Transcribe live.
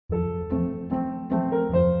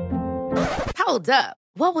Hold up.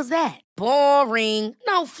 What was that? Boring.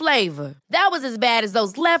 No flavor. That was as bad as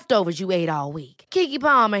those leftovers you ate all week. Keke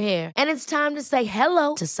Palmer here. And it's time to say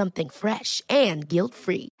hello to something fresh and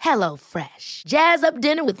guilt-free. Hello Fresh. Jazz up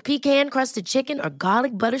dinner with pecan-crusted chicken or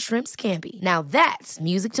garlic butter shrimp scampi. Now that's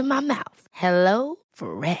music to my mouth. Hello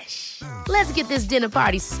Fresh. Let's get this dinner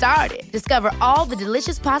party started. Discover all the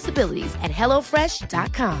delicious possibilities at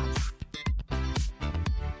hellofresh.com.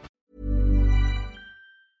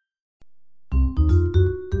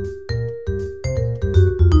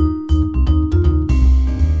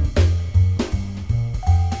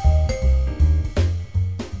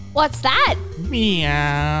 What's that?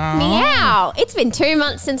 Meow. Meow. It's been 2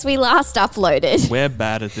 months since we last uploaded. We're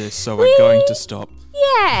bad at this, so we're going to stop.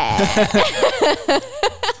 Yeah.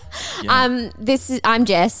 I'm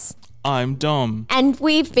Jess. I'm Dom. And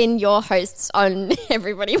we've been your hosts on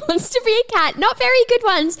Everybody Wants to Be a Cat. Not very good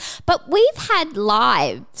ones, but we've had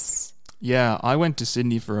lives. Yeah, I went to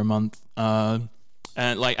Sydney for a month, and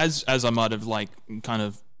like as I might have like kind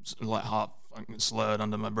of like half slurred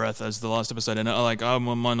under my breath as the last episode, and I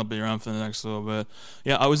might not be around for the next little bit.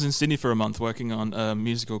 Yeah, I was in Sydney for a month working on a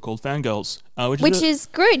musical called Fangirls, which is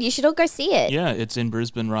good. You should all go see it. Yeah, it's in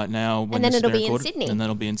Brisbane right now. And then it'll be in Sydney. And then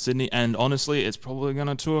it'll be in Sydney. And honestly, it's probably going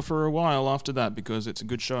to tour for a while after that because it's a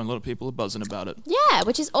good show and a lot of people are buzzing about it. Yeah,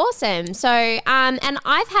 which is awesome. So, and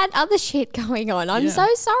I've had other shit going on. I'm so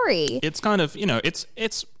sorry. It's kind of, it's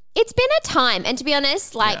been a time. And to be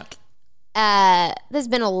honest, there's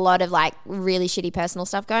been a lot of like really shitty personal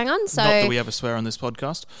stuff going on. So not that we ever swear on this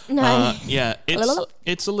podcast. No.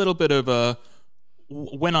 It's a little bit of a.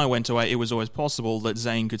 When I went away, it was always possible that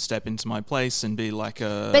Zane could step into my place and be like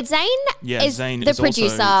a. But Zane is the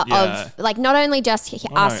producer of like not only just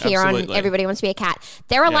us here on Everybody Wants to Be a Cat.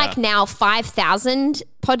 There are like now 5,000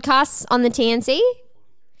 podcasts on the TNC.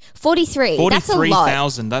 43. That's a lot.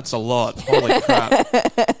 43,000. That's a lot. Holy crap.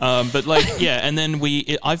 But and then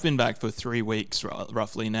I've been back for 3 weeks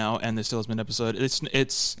roughly now, and there still hasn't been an episode.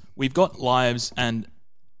 We've got lives and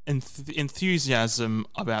enthusiasm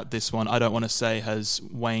about this one. I don't want to say has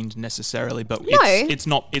waned necessarily, but it's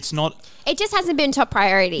not. It just hasn't been top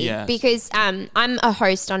priority. Yes. Because I'm a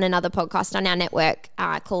host on another podcast on our network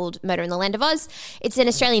called Murder in the Land of Oz. It's an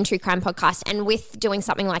Australian true crime podcast, and with doing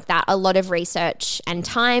something like that, a lot of research and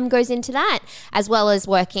time goes into that, as well as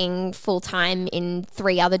working full time in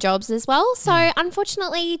 3 other jobs as well. So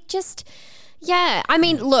unfortunately,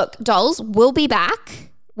 look, dolls, we'll be back.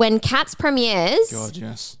 When Cats premieres, God,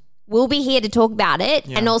 yes, we'll be here to talk about it.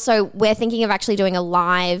 Yeah. And also we're thinking of actually doing a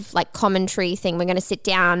live like commentary thing. We're going to sit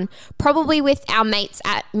down probably with our mates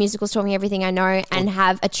at Musicals Talking Everything I Know and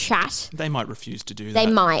have a chat. They might refuse to do that. They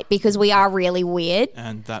might, because we are really weird.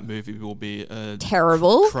 And that movie will be a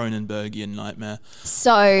terrible Cronenbergian nightmare.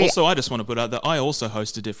 So also, I just want to put out that I also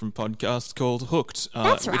host a different podcast called Hooked.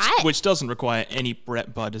 That's right. Which doesn't require any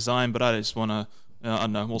prep by design, but I just want to... I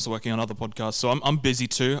don't know. I'm also working on other podcasts, so I'm busy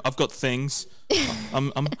too. I've got things.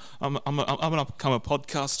 I'm gonna become a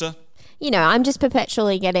podcaster. I'm just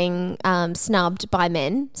perpetually getting snubbed by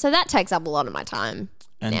men, so that takes up a lot of my time.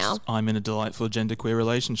 And now I'm in a delightful genderqueer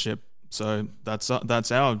relationship, so that's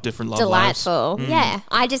our different love delightful lives. Yeah,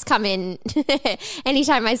 I just come in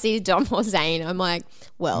anytime I see Dom or Zane, I'm like,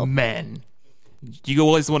 well, men. You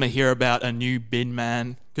always want to hear about a new bin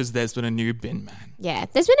man because there's been a new bin man. Yeah,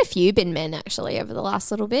 there's been a few bin men actually over the last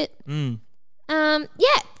little bit. Anyway,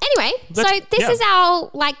 so this is our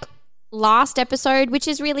like last episode, which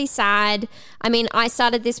is really sad. I mean, I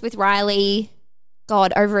started this with Riley,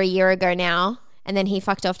 God, over a year ago now, and then he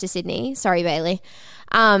fucked off to Sydney. Sorry, Bailey.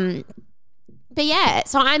 But yeah,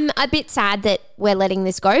 so I'm a bit sad that we're letting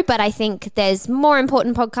this go, but I think there's more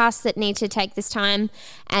important podcasts that need to take this time,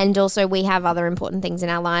 and also we have other important things in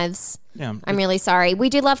our lives. Yeah, I'm really sorry. We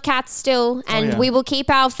do love cats still, and we will keep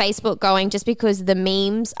our Facebook going just because the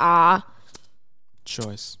memes are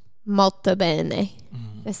choice. Molto bene.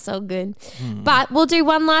 They're so good. But we'll do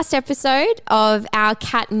one last episode of our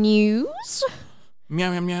cat news.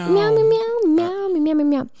 Meow, meow, meow. Meow, meow, meow, meow, meow, meow,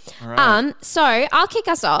 meow. All right. So I'll kick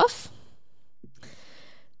us off,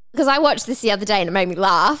 because I watched this the other day and it made me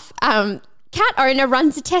laugh. Cat owner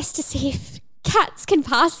runs a test to see if cats can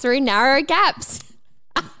pass through narrow gaps.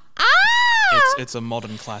 It's a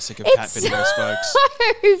modern classic of cat videos, folks.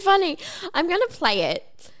 So funny. I'm going to play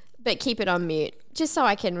it, but keep it on mute just so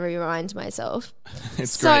I can rewind myself.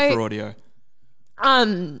 It's great for audio.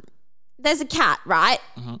 There's a cat, right?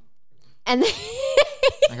 Mm-hmm. And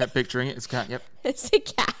I got picturing it. It's a cat. Yep. It's a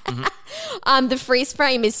cat. Mm-hmm. The freeze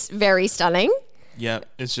frame is very stunning. Yeah,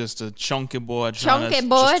 it's just a chonky boy trying to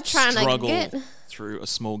struggle get through a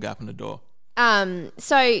small gap in the door.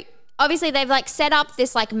 So obviously they've like set up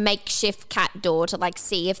this like makeshift cat door to like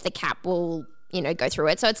see if the cat will, go through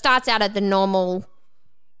it. So it starts out at the normal,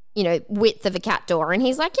 width of a cat door. And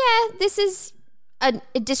he's like, yeah, this is a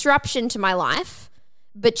disruption to my life,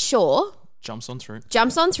 but sure. Jumps on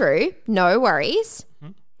through. No worries.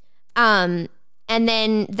 Mm-hmm. And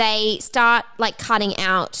then they start like cutting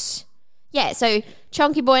out. Yeah, so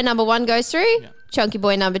Chunky Boy number 1 goes through. Yeah. Chunky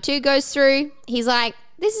Boy number 2 goes through. He's like,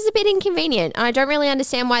 this is a bit inconvenient. I don't really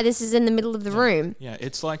understand why this is in the middle of the room. Yeah,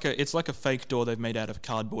 it's like a fake door they've made out of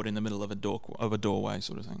cardboard in the middle of a doorway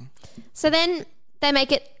sort of thing. So then they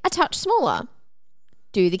make it a touch smaller.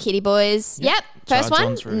 Do the kitty boys. Yep. First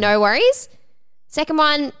one, no worries. Second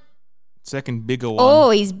one. Second bigger one. Oh,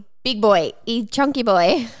 he's big boy. He's chunky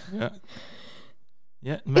boy. Yeah.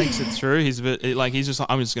 Yeah, makes it through. He's a bit he's just like,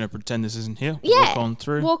 I'm just going to pretend this isn't here. Yeah.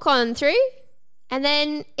 Walk on through. And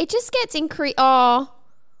then it just gets increased. Oh.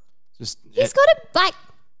 He's got a like.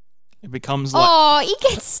 It becomes like. Oh, he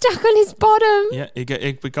gets stuck on his bottom. Yeah,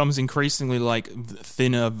 it becomes increasingly like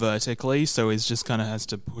thinner vertically, so he just kind of has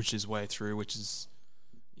to push his way through, which is,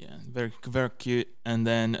 very very cute. And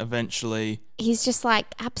then eventually, he's just like,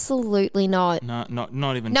 absolutely not. No,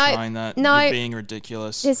 not even trying that. No, you're being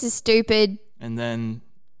ridiculous. This is stupid. And then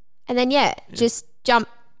just jump.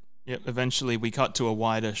 Yep. Eventually, we cut to a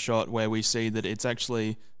wider shot where we see that it's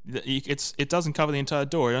actually it doesn't cover the entire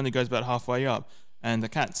door. It only goes about halfway up, and the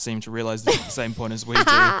cats seem to realize this at the same point as we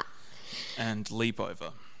do, and leap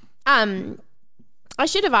over. I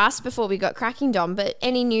should have asked before we got cracking, Dom. But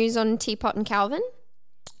any news on Teapot and Calvin?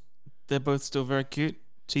 They're both still very cute.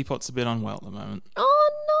 Teapot's a bit unwell at the moment.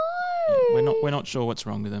 Oh no! Yeah, we're not sure what's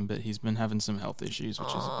wrong with him, but he's been having some health issues, which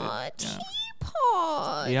is a bit.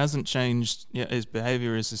 Teapot. He hasn't changed. Yeah, his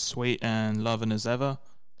behavior is as sweet and loving as ever.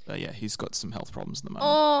 But yeah, he's got some health problems at the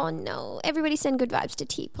moment. Oh no! Everybody send good vibes to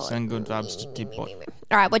Teapot. Send good vibes to Teapot.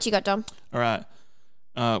 All right, what you got, Dom? All right.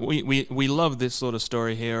 We love this sort of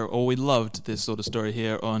story here, or we loved this sort of story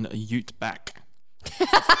here on Ute Back.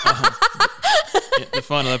 The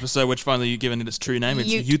final episode, which finally you've given it its true name, it's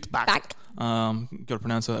Ute Back. Got to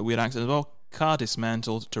pronounce that weird accent as well. Car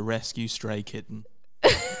dismantled to rescue stray kitten.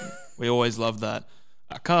 We always loved that.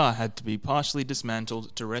 A car had to be partially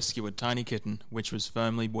dismantled to rescue a tiny kitten, which was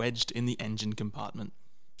firmly wedged in the engine compartment.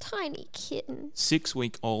 Tiny kitten.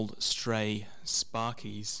 6-week-old stray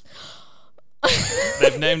Sparkies.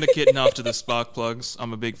 They've named the kitten after the spark plugs.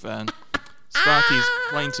 I'm a big fan. Sparky's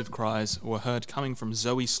plaintive cries were heard coming from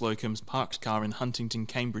Zoe Slocum's parked car in Huntington,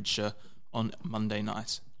 Cambridgeshire on Monday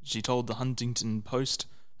night. She told the Huntington Post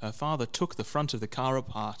her father took the front of the car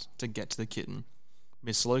apart to get to the kitten.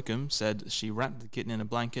 Miss Slocum said she wrapped the kitten in a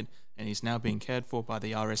blanket and he's now being cared for by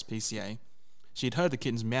the RSPCA. She had heard the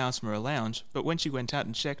kitten's meows from her lounge, but when she went out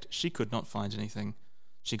and checked, she could not find anything.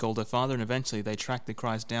 She called her father and eventually they tracked the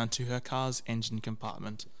cries down to her car's engine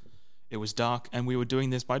compartment. It was dark and we were doing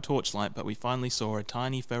this by torchlight, but we finally saw a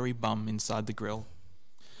tiny furry bum inside the grille.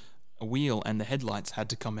 A wheel and the headlights had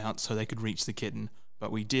to come out so they could reach the kitten,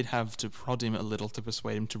 but we did have to prod him a little to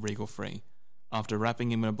persuade him to wriggle free. After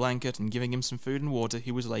wrapping him in a blanket and giving him some food and water, he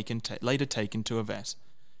was later taken to a vet.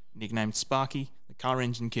 Nicknamed Sparky, the car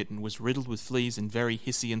engine kitten was riddled with fleas and very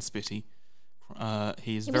hissy and spitty.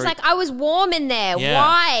 He was like, I was warm in there. Yeah,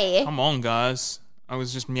 why? Come on, guys. I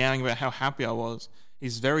was just meowing about how happy I was.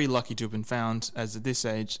 He's very lucky to have been found, as at this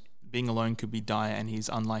age, being alone could be dire and he's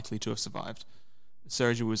unlikely to have survived. The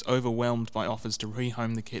surgery was overwhelmed by offers to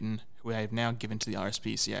rehome the kitten, who they have now given to the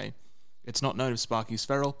RSPCA. It's not known if Sparky's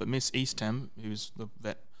feral, but Miss Eastham, who's the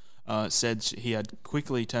vet, said he had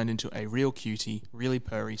quickly turned into a real cutie, really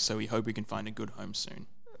purry, so we hope we can find a good home soon.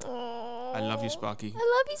 I love you, Sparky. I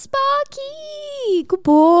love you, Sparky. Good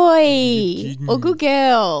boy. Or good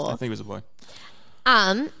girl. I think it was a boy.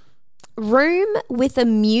 Room with a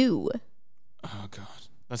Mew. Oh, God.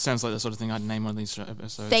 That sounds like the sort of thing I'd name one of these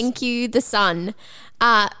episodes. Thank you, the sun.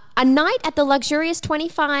 A night at the luxurious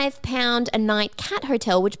 £25 a night cat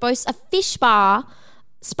hotel, which boasts a fish spa,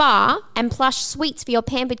 and plush suites for your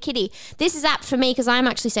pampered kitty. This is apt for me because I'm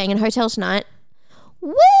actually staying in a hotel tonight.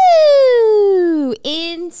 Woo!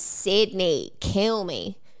 In Sydney. Kill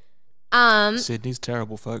me. Sydney's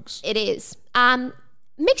terrible, folks. It is.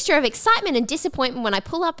 Mixture of excitement and disappointment when I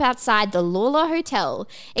pull up outside the Lawler Hotel.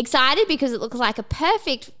 Excited because it looks like a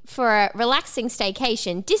perfect for a relaxing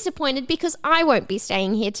staycation. Disappointed because I won't be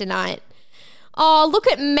staying here tonight. Oh, look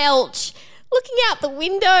at Melch. Looking out the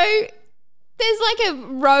window, there's like a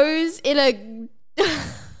rose in a...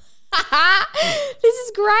 This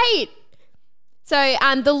is great. So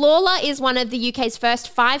the Lawler is one of the UK's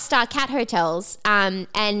first 5-star cat hotels. And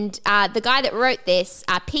the guy that wrote this,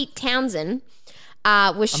 Pete Townsend...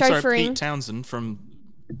 was chauffeuring. I'm sorry, Pete Townsend from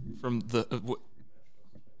From the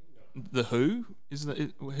Who? Is that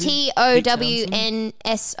it? Who? TOWNSON.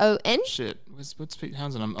 Shit, what's Pete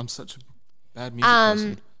Townsend? I'm such a bad music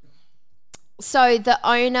person. So the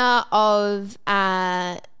owner of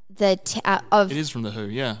It is from the Who.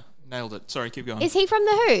 Yeah, nailed it. Sorry, keep going. Is he from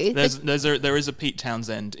the Who? There is a Pete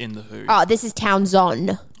Townsend in the Who. Oh, this is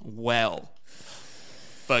Townsend. Well,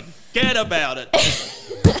 forget about it.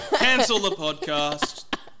 Cancel the podcast.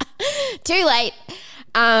 Too late.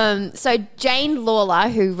 So Jane Lawler,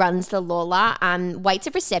 who runs the Lawler, waits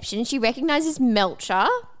at reception. She recognises Melcher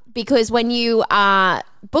because when you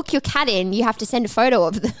book your cat in, you have to send a photo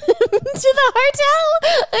of them to the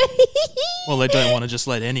hotel. Well, they don't want to just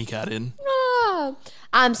let any cat in.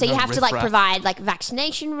 So you have to provide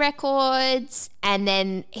vaccination records, and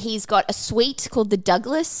then he's got a suite called the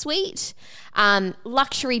Douglas Suite,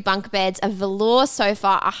 luxury bunk beds, a velour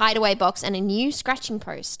sofa, a hideaway box, and a new scratching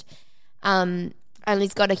post. And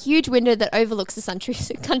he's got a huge window that overlooks the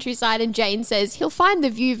countryside. And Jane says he'll find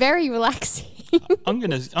the view very relaxing. I'm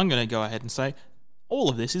gonna go ahead and say all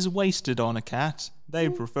of this is wasted on a cat. They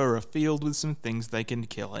prefer a field with some things they can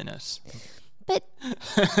kill in it. But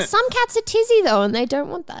some cats are tizzy though, and they don't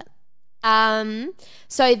want that.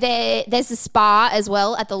 So there's a spa as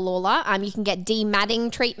well at the Lawler. You can get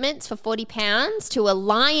dematting treatments for £40 to a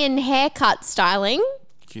lion haircut styling.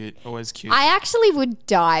 Cute, always cute. I actually would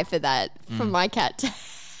die for that from my cat.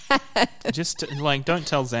 Just don't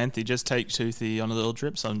tell Xanthi. Just take Toothy on a little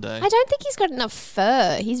trip someday. I don't think he's got enough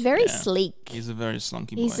fur. He's very sleek. He's a very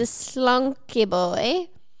slunky boy. He's a slunky boy.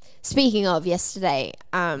 Speaking of yesterday,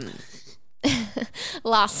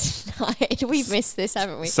 last night, we've missed this,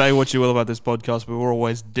 haven't we? Say what you will about this podcast, but we're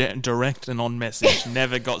always direct and on message.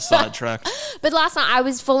 Never got sidetracked. But last night I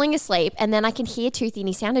was falling asleep, and then I can hear Toothy, and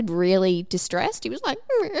he sounded really distressed. He was like,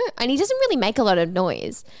 and he doesn't really make a lot of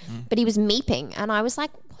noise, but he was meeping, and I was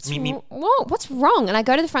like, what's wrong? And I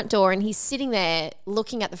go to the front door, and he's sitting there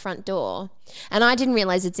looking at the front door, and I didn't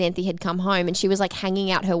realize that Xanthi had come home, and she was hanging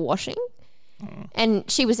out her washing. And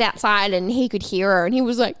she was outside and he could hear her, and he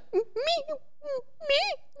was like, me.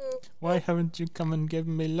 Why haven't you come and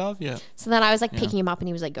given me love yet? So then I was picking him up, and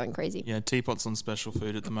he was going crazy. Yeah, Teapot's on special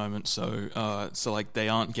food at the moment, so they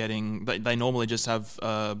aren't getting. They normally just have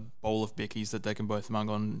a bowl of bickies that they can both mug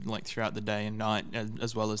on throughout the day and night,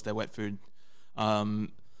 as well as their wet food.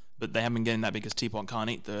 But they haven't been getting that because Teapot can't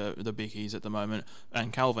eat the bickies at the moment,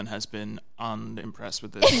 and Calvin has been unimpressed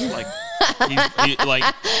with this.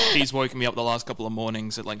 He's woken me up the last couple of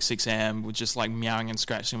mornings at 6 a.m. with just meowing and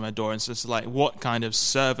scratching my door, and it's just what kind of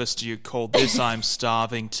service do you call this? I'm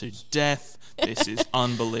starving to death. This is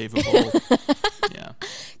unbelievable. Yeah,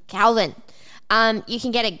 Calvin, you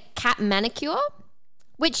can get a cat manicure,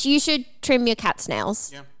 which you should trim your cat's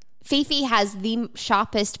nails. Yeah, Fifi has the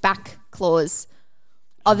sharpest back claws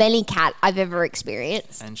of any cat I've ever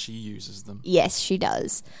experienced. And she uses them. Yes, she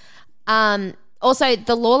does. Also,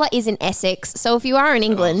 the Lawler is in Essex. So if you are in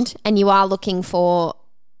England and you are looking for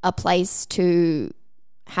a place to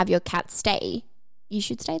have your cat stay, you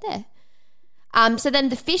should stay there. So then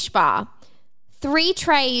the fish bar. 3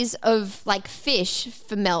 trays of fish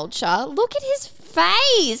for Melcher. Look at his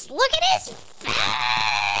face. Look at his face.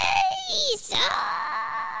 Oh,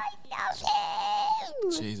 I love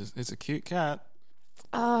him. Jesus, it's a cute cat.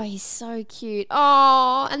 Oh, he's so cute.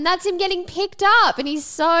 Oh, and that's him getting picked up. And he's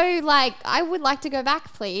so I would like to go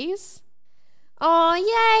back, please. Oh,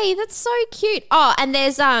 yay. That's so cute. Oh, and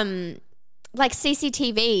there's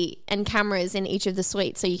CCTV and cameras in each of the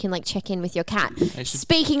suites, so you can check in with your cat.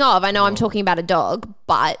 Speaking of, I know I'm talking about a dog,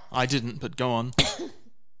 but I didn't, but go on.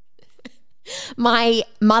 My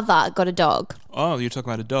mother got a dog. Oh, you're talking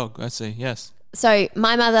about a dog. I see. Yes. So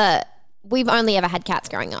my mother, we've only ever had cats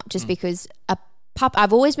growing up, just because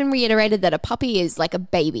I've always been reiterated that a puppy is like a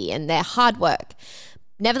baby and they're hard work.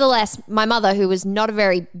 Nevertheless, my mother, who was not a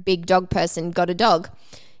very big dog person, got a dog.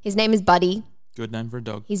 His name is Buddy. Good name for a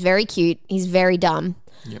dog. He's very cute. He's very dumb.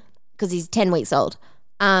 Yep. Because he's 10 weeks old.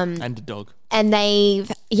 And a dog. And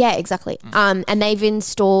exactly. And they've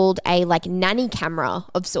installed a nanny camera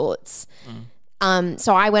of sorts.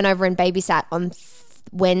 So I went over and babysat on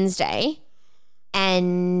Wednesday,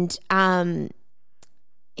 and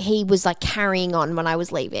he was carrying on when I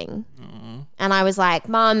was leaving. And I was like,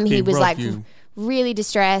 Mum, he was really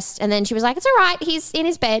distressed. And then she was like, it's all right, he's in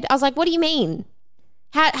his bed. I was like, what do you mean?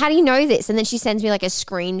 How do you know this? And then she sends me a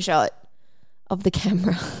screenshot of the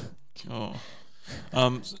camera. Oh.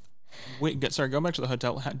 Sorry, going back to the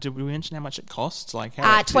hotel. Did we mention how much it costs?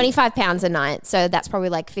 £25 a night. So that's probably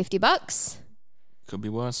 $50. Could be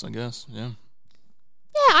worse, I guess. Yeah.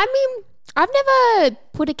 Yeah, I mean, I've never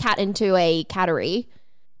put a cat into a cattery.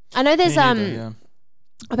 I know there's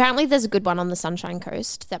Apparently, there's a good one on the Sunshine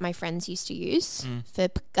Coast that my friends used to use for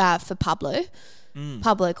Pablo.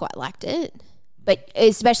 Pablo quite liked it. But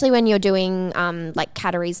especially when you're doing like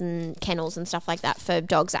catteries and kennels and stuff like that for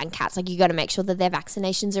dogs and cats, like you got to make sure that their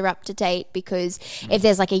vaccinations are up to date, because if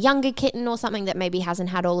there's like a younger kitten or something that maybe hasn't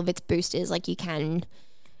had all of its boosters, like you can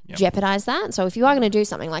jeopardize that. So if you are going to do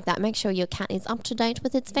something like that, make sure your cat is up to date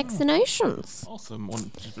with its vaccinations. Awesome. I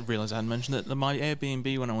realised I hadn't mentioned it. My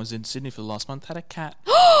Airbnb when I was in Sydney for the last month had a cat.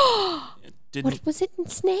 What was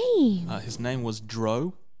its name? His name was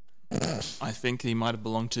Dro. I think he might have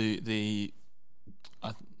belonged to the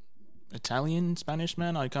Italian, Spanish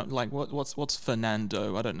man. I can't what's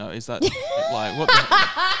Fernando? I don't know. Is that like what?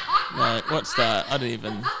 What's that? I don't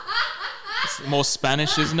even. It's more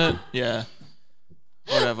Spanish, isn't it? Yeah.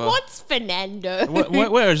 Whatever. What's Fernando?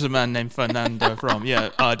 Where is a man named Fernando from? Yeah,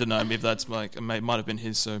 I don't know. Maybe that's like it might have been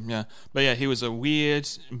his. So yeah, but yeah, he was a weird,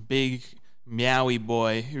 big, meowy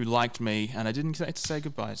boy who liked me, and I didn't get to say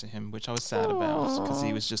goodbye to him, which I was sad about because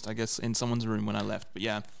he was just, I guess, in someone's room when I left. But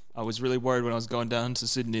yeah, I was really worried when I was going down to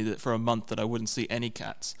Sydney that for a month that I wouldn't see any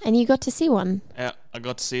cats. And you got to see one. Yeah, I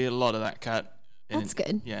got to see a lot of that cat. That's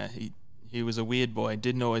good. Yeah, he was a weird boy.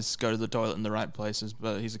 Didn't always go to the toilet in the right places,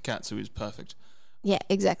 but he's a cat, so he was perfect. Yeah,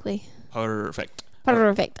 exactly. Perfect.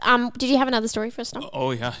 Perfect. Did you have another story for us, Tom?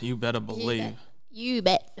 Oh yeah, you better believe. You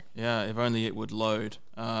bet. Yeah, if only it would load.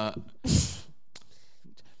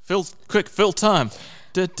 Fill time.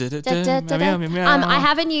 I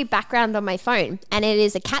have a new background on my phone, and it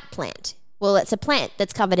is a cat plant. Well, it's a plant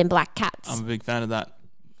that's covered in black cats. I'm a big fan of that.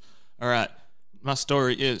 All right, my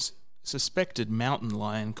story is: suspected mountain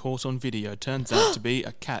lion caught on video turns out to be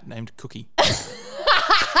a cat named Cookie.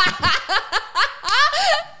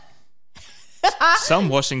 Some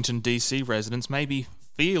Washington D.C. residents may be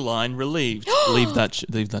feline relieved. leave that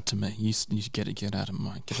to me. You get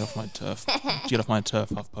off my turf. Get off my turf,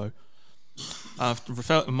 HuffPo.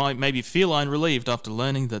 Maybe feline relieved after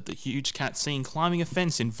learning that the huge cat seen climbing a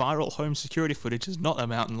fence in viral home security footage is not a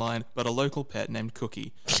mountain lion, but a local pet named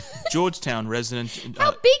Cookie. Georgetown resident.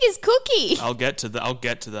 How big is Cookie? I'll get to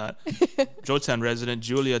that. Georgetown resident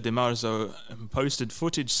Julia DiMarzo posted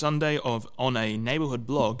footage Sunday on a neighborhood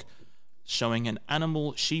blog showing an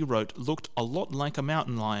animal she wrote looked a lot like a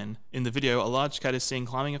mountain lion. In the video, a large cat is seen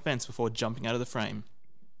climbing a fence before jumping out of the frame.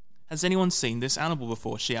 Has anyone seen this animal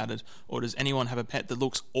before, she added, or does anyone have a pet that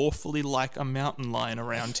looks awfully like a mountain lion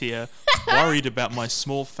around here? Worried about my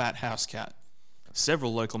small fat house cat.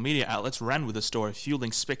 Several local media outlets ran with the story,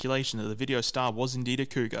 fueling speculation that the video star was indeed a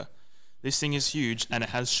cougar. This thing is huge and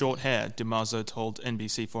it has short hair, DiMarzo told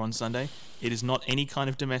NBC4 on Sunday. It is not any kind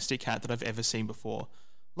of domestic cat that I've ever seen before.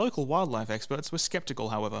 Local wildlife experts were skeptical,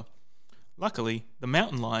 however. Luckily, the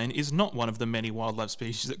mountain lion is not one of the many wildlife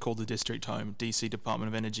species that call the district home, DC Department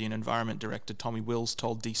of Energy and Environment Director Tommy Wills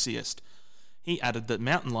told DCist. He added that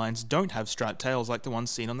mountain lions don't have striped tails like the ones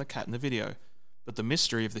seen on the cat in the video. But the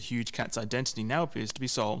mystery of the huge cat's identity now appears to be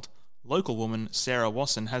solved. Local woman Sarah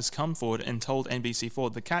Wasson has come forward and told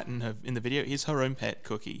NBC4 the cat in the video is her own pet,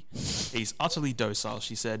 Cookie. He's utterly docile,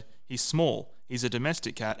 she said. He's small, he's a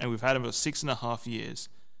domestic cat, and we've had him for 6.5 years.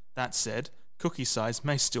 That said, Cookie size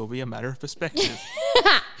may still be a matter of perspective.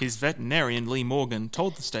 His veterinarian, Lee Morgan,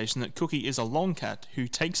 told the station that Cookie is a long cat who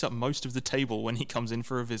takes up most of the table when he comes in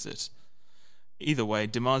for a visit. Either way,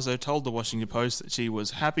 DiMarzo told the Washington Post that she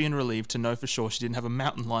was happy and relieved to know for sure she didn't have a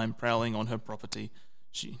mountain lion prowling on her property.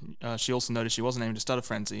 She also noticed she wasn't aiming to start a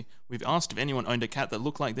frenzy. We've asked if anyone owned a cat that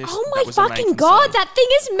looked like this. Oh my fucking god, that thing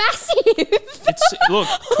is massive! Look,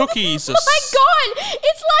 Cookie's a... Oh my god,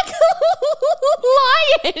 it's like a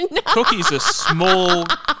lion! Cookie's a small...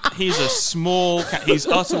 He's a small cat. He's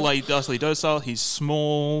utterly docile. He's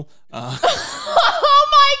small. Oh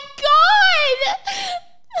my god!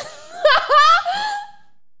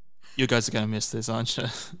 You guys are going to miss this, aren't you?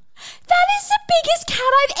 That is the biggest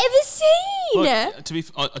cat I've ever seen.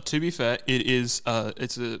 Look, to be fair, it is.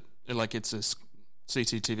 It's a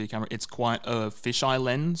CCTV camera. It's quite a fisheye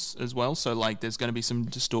lens as well. So like, there's going to be some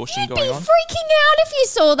distortion going on. You'd be freaking out if you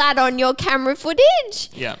saw that on your camera footage.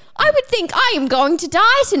 Yeah. I would think I am going to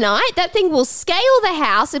die tonight. That thing will scale the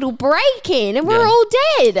house. It'll break in, and we're all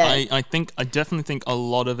dead. I definitely think a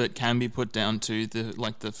lot of it can be put down to the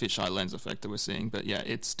fisheye lens effect that we're seeing. But yeah,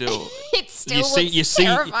 it's still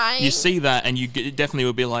terrifying. You see that, and it definitely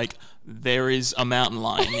would be like, there is a mountain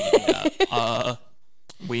lion here.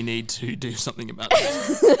 We need to do something about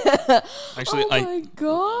this. Actually, oh my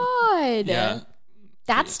god. Yeah.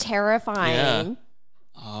 That's terrifying.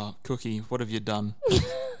 Yeah. Cookie, what have you done?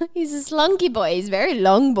 He's a slunky boy. He's a very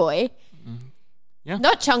long boy. Yeah.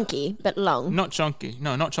 Not chunky, but long. Not chunky.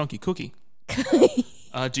 No, not chunky. Cookie.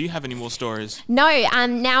 Do you have any more stories? No,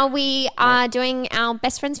 now we are doing our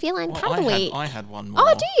best friends feline cat of the week. I had one more.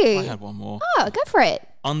 Oh, do you? I had one more. Oh, go for it.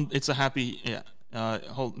 It's a happy,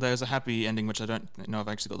 there's a happy ending, which I don't know if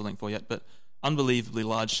I've actually got the link for yet, but unbelievably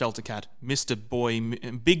large shelter cat, Big Boy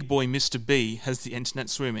Mr. B has the internet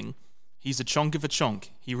swimming. He's a chonk of a chonk.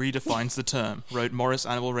 He redefines the term, wrote Morris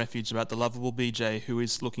Animal Refuge about the lovable BJ who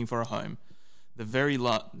is looking for a home. The very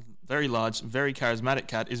large, very charismatic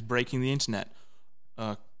cat is breaking the internet.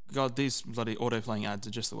 God, these bloody auto-playing ads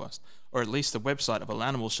are just the worst. Or at least the website of a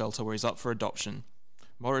animal shelter where he's up for adoption.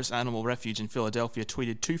 Morris Animal Refuge in Philadelphia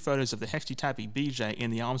tweeted 2 photos of the hefty tabby BJ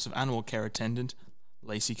in the arms of animal care attendant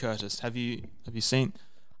Lacey Curtis. Have you seen?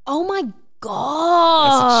 Oh my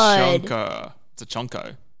God. That's a chonker. It's a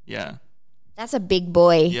chonko. Yeah. That's a big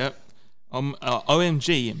boy. Yep.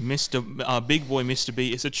 OMG, Big Boy Mr.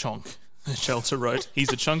 B is a chonk. The shelter wrote.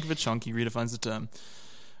 He's a chunk of a chonk. He redefines the term.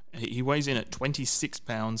 He weighs in at 26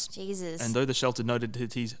 pounds. Jesus. And though the shelter noted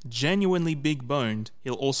that he's genuinely big-boned,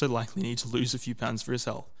 he'll also likely need to lose a few pounds for his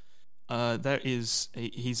health.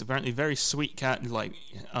 He's apparently a very sweet cat,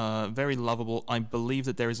 very lovable. I believe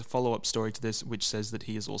that there is a follow-up story to this which says that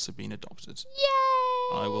he has also been adopted.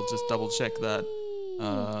 Yay! I will just double-check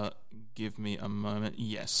that. Give me a moment.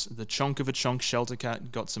 Yes, the chonk of a chonk shelter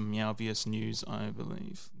cat got some Meowvious news, I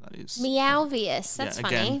believe. That is... Meowvious, that's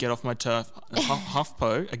funny. Again, get off my turf.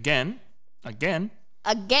 HuffPo, again. Again?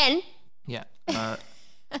 Yeah.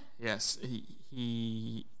 Yes,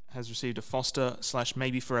 he has received a foster /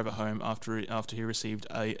 maybe forever home after he received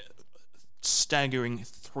a staggering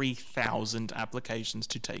 3,000 applications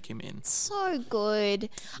to take him in. So good.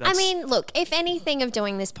 I mean, look, if anything of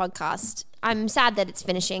doing this podcast, I'm sad that it's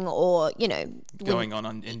finishing or, going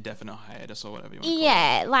on indefinite hiatus or whatever you want to call it.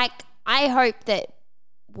 Yeah, like I hope that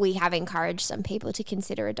we have encouraged some people to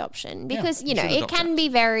consider adoption because, it can be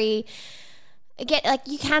very...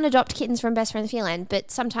 you can adopt kittens from Best Friends Feline, but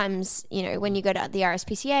sometimes, when you go to the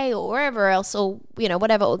RSPCA or wherever else or,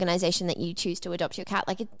 whatever organisation that you choose to adopt your cat,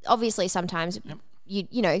 obviously sometimes,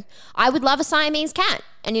 I would love a Siamese cat.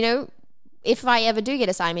 And, if I ever do get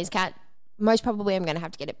a Siamese cat, most probably I'm going to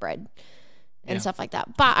have to get it bred and stuff like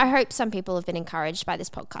that. But I hope some people have been encouraged by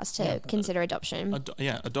this podcast to consider adoption.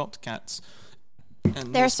 Adopt cats.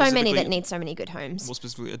 And there are so many that need so many good homes. More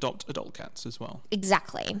specifically, adopt adult cats as well.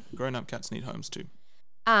 Exactly. Grown-up cats need homes too.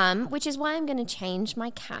 Which is why I'm going to change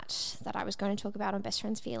my cat that I was going to talk about on Best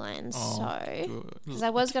Friends Felines. Because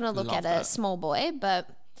I was going to look at a small boy, but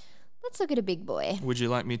let's look at a big boy. Would you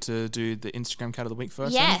like me to do the Instagram cat of the week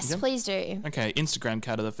first? Yes, please do. Okay, Instagram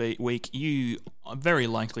cat of the week. You very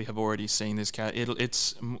likely have already seen this cat.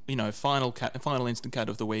 It's final instant cat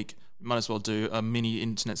of the week. Might as well do a mini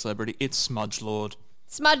internet celebrity. It's Smudge Lord.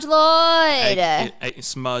 Smudge Lord!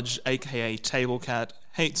 Smudge, aka Table Cat,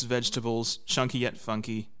 hates vegetables, chunky yet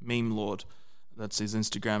funky, meme lord. That's his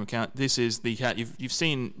Instagram account. This is the cat. You've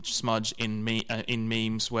seen Smudge in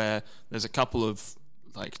memes where there's a couple of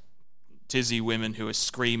tizzy women who are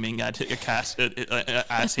screaming at a cat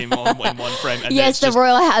at him in one frame. And yes, not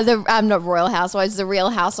Royal Housewives, the Real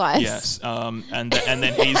Housewives. Yes, and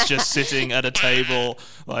then he's just sitting at a table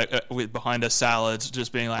behind a salad,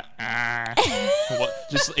 just being like,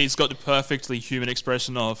 he's got the perfectly human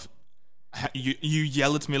expression of, you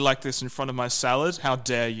yell at me like this in front of my salad? How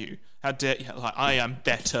dare you? How dare you? I am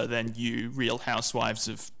better than you, Real Housewives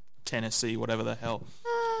of Tennessee, whatever the hell.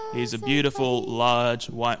 He's a beautiful, large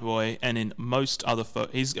white boy, and in most other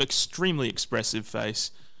he's extremely expressive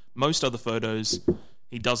face. Most other photos,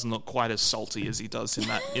 he doesn't look quite as salty as he does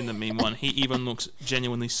in the meme one. He even looks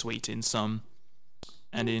genuinely sweet in some,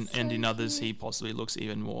 and in others, he possibly looks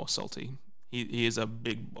even more salty. He is a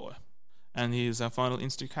big boy, and he is our final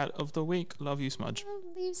Instacat of the week. Love you, Smudge.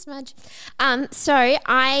 Love you, Smudge. So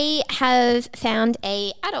I have found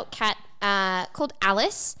a adult cat called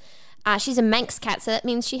Alice. She's a Manx cat, so that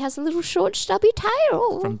means she has a little short, stubby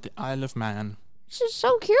tail. From the Isle of Man. She's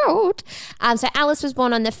so cute. So Alice was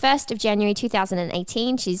born on the 1st of January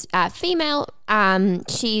 2018. She's female.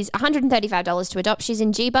 She's $135 to adopt. She's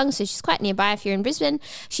in Geebung, so she's quite nearby if you're in Brisbane.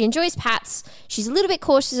 She enjoys pets. She's a little bit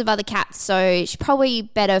cautious of other cats, so she's probably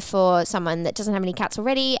better for someone that doesn't have any cats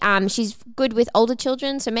already. She's good with older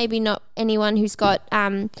children, so maybe not anyone who's got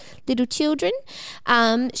little children.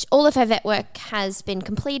 All of her vet work has been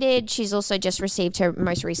completed. She's also just received her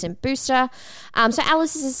most recent booster. So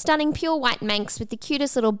Alice is a stunning pure white Manx with the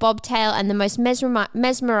cutest little bobtail and the most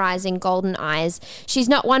mesmerizing golden eyes. She's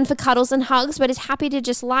not one for cuddles and hugs, but is happy to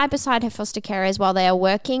just lie beside her foster carers while they are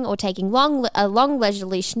working or taking a long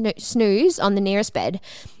leisurely snooze on the nearest bed.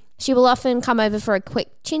 She will often come over for a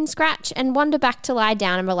quick chin scratch and wander back to lie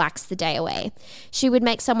down and relax the day away. She would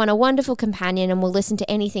make someone a wonderful companion and will listen to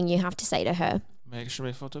anything you have to say to her. Make sure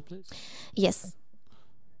we photo, please. Yes.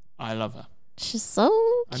 I love her. She's so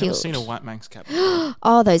cute. I've never seen a white Manx cat before.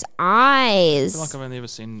 Oh, those eyes. I feel like I've only ever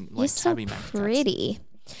seen You're so tabby Manx cats. pretty.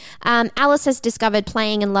 Alice has discovered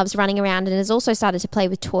playing and loves running around and has also started to play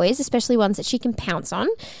with toys, especially ones that she can pounce on.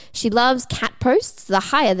 She loves cat posts, the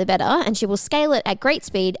higher the better, and she will scale it at great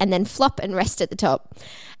speed and then flop and rest at the top.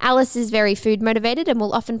 Alice is very food motivated and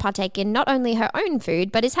will often partake in not only her own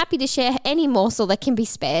food, but is happy to share any morsel that can be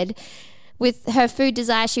spared. With her food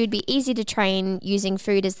desire, she would be easy to train using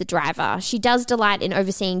food as the driver. She does delight in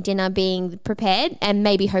overseeing dinner being prepared and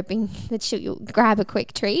maybe hoping that she'll grab a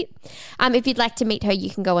quick treat. If you'd like to meet her, you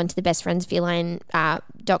can go onto the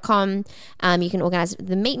bestfriendsfeline.com. You can organise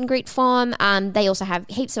the meet and greet form. They also have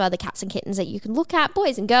heaps of other cats and kittens that you can look at,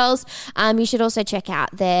 boys and girls. You should also check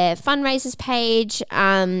out their fundraisers page.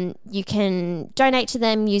 You can donate to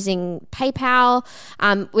them using PayPal,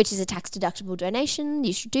 which is a tax-deductible donation.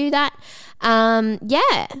 You should do that.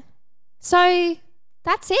 Yeah. So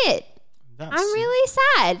that's it. I'm really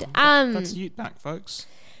sad. That's Ute back, folks.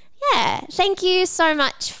 Yeah. Thank you so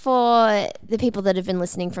much for the people that have been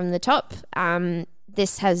listening from the top.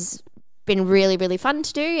 This has been really, really fun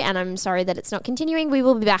to do, and I'm sorry that it's not continuing. We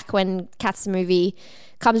will be back when Cats the Movie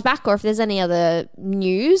comes back, or if there's any other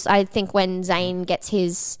news. I think when Zane gets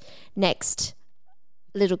his next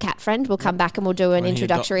little cat friend, we'll come back and we'll do an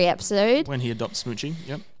introductory episode. When he adopts Smoochie,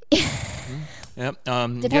 yep. Yep.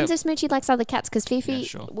 Depends if Smoochie likes other cats, because Fifi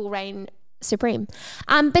will reign supreme.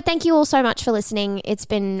 But thank you all so much for listening. It's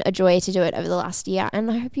been a joy to do it over the last year, and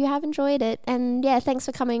I hope you have enjoyed it. And yeah, thanks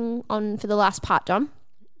for coming on for the last part, Dom.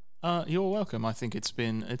 You're welcome. I think it's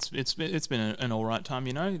been an all right time.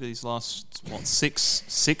 These last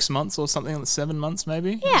 6 months or something, 7 months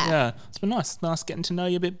maybe. Yeah. It's been nice getting to know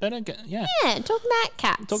you a bit better. Yeah,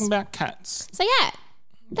 talking about cats. So yeah,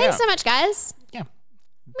 thanks so much, guys. Yeah.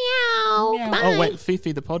 Meow. Bye. Oh wait,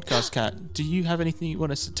 Fifi the podcast cat. Do you have anything you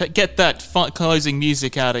want to get that closing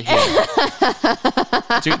music out of here?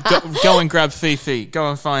 Go and grab Fifi. Go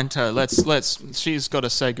and find her. Let's. She's got to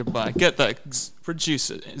say goodbye. Get that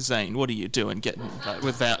producer Zane. What are you doing? Getting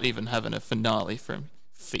without even having a finale from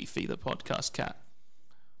Fifi the podcast cat.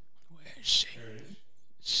 Where is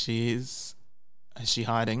she? Is she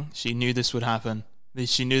hiding? She knew this would happen.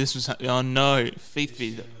 She knew this was. Oh no,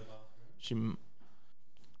 Fifi.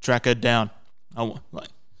 Track her down.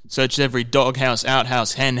 Search every doghouse,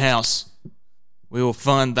 outhouse, hen house. We will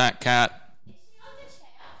find that cat.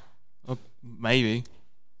 Oh, maybe.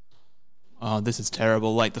 Oh, this is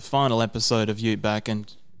terrible. Like the final episode of Ute Back,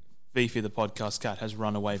 and Fifi the podcast cat has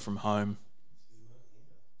run away from home.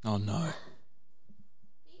 Oh no.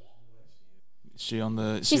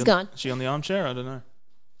 She's gone. Is she on the armchair? I don't know.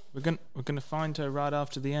 We're gonna find her right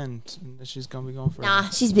after the end. She's gonna be gone forever. Nah,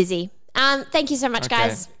 she's busy. Thank you so much,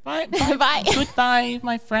 guys. Bye. Bye. Goodbye,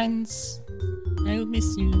 my friends. I will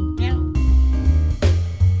miss you. Meow.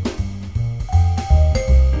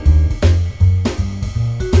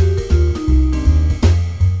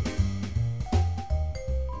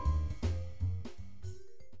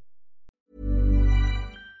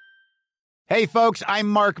 Hey, folks, I'm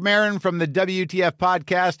Mark Maron from the WTF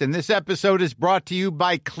Podcast, and this episode is brought to you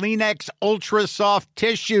by Kleenex Ultra Soft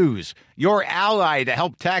Tissues, your ally to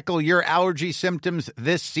help tackle your allergy symptoms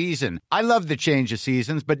this season. I love the change of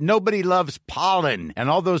seasons, but nobody loves pollen and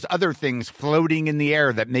all those other things floating in the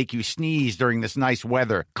air that make you sneeze during this nice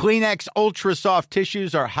weather. Kleenex Ultra Soft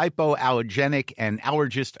Tissues are hypoallergenic and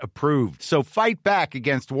allergist approved, so fight back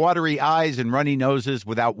against watery eyes and runny noses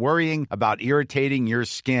without worrying about irritating your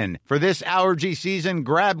skin. For this allergy season,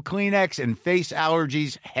 grab Kleenex and face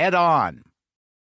allergies head on.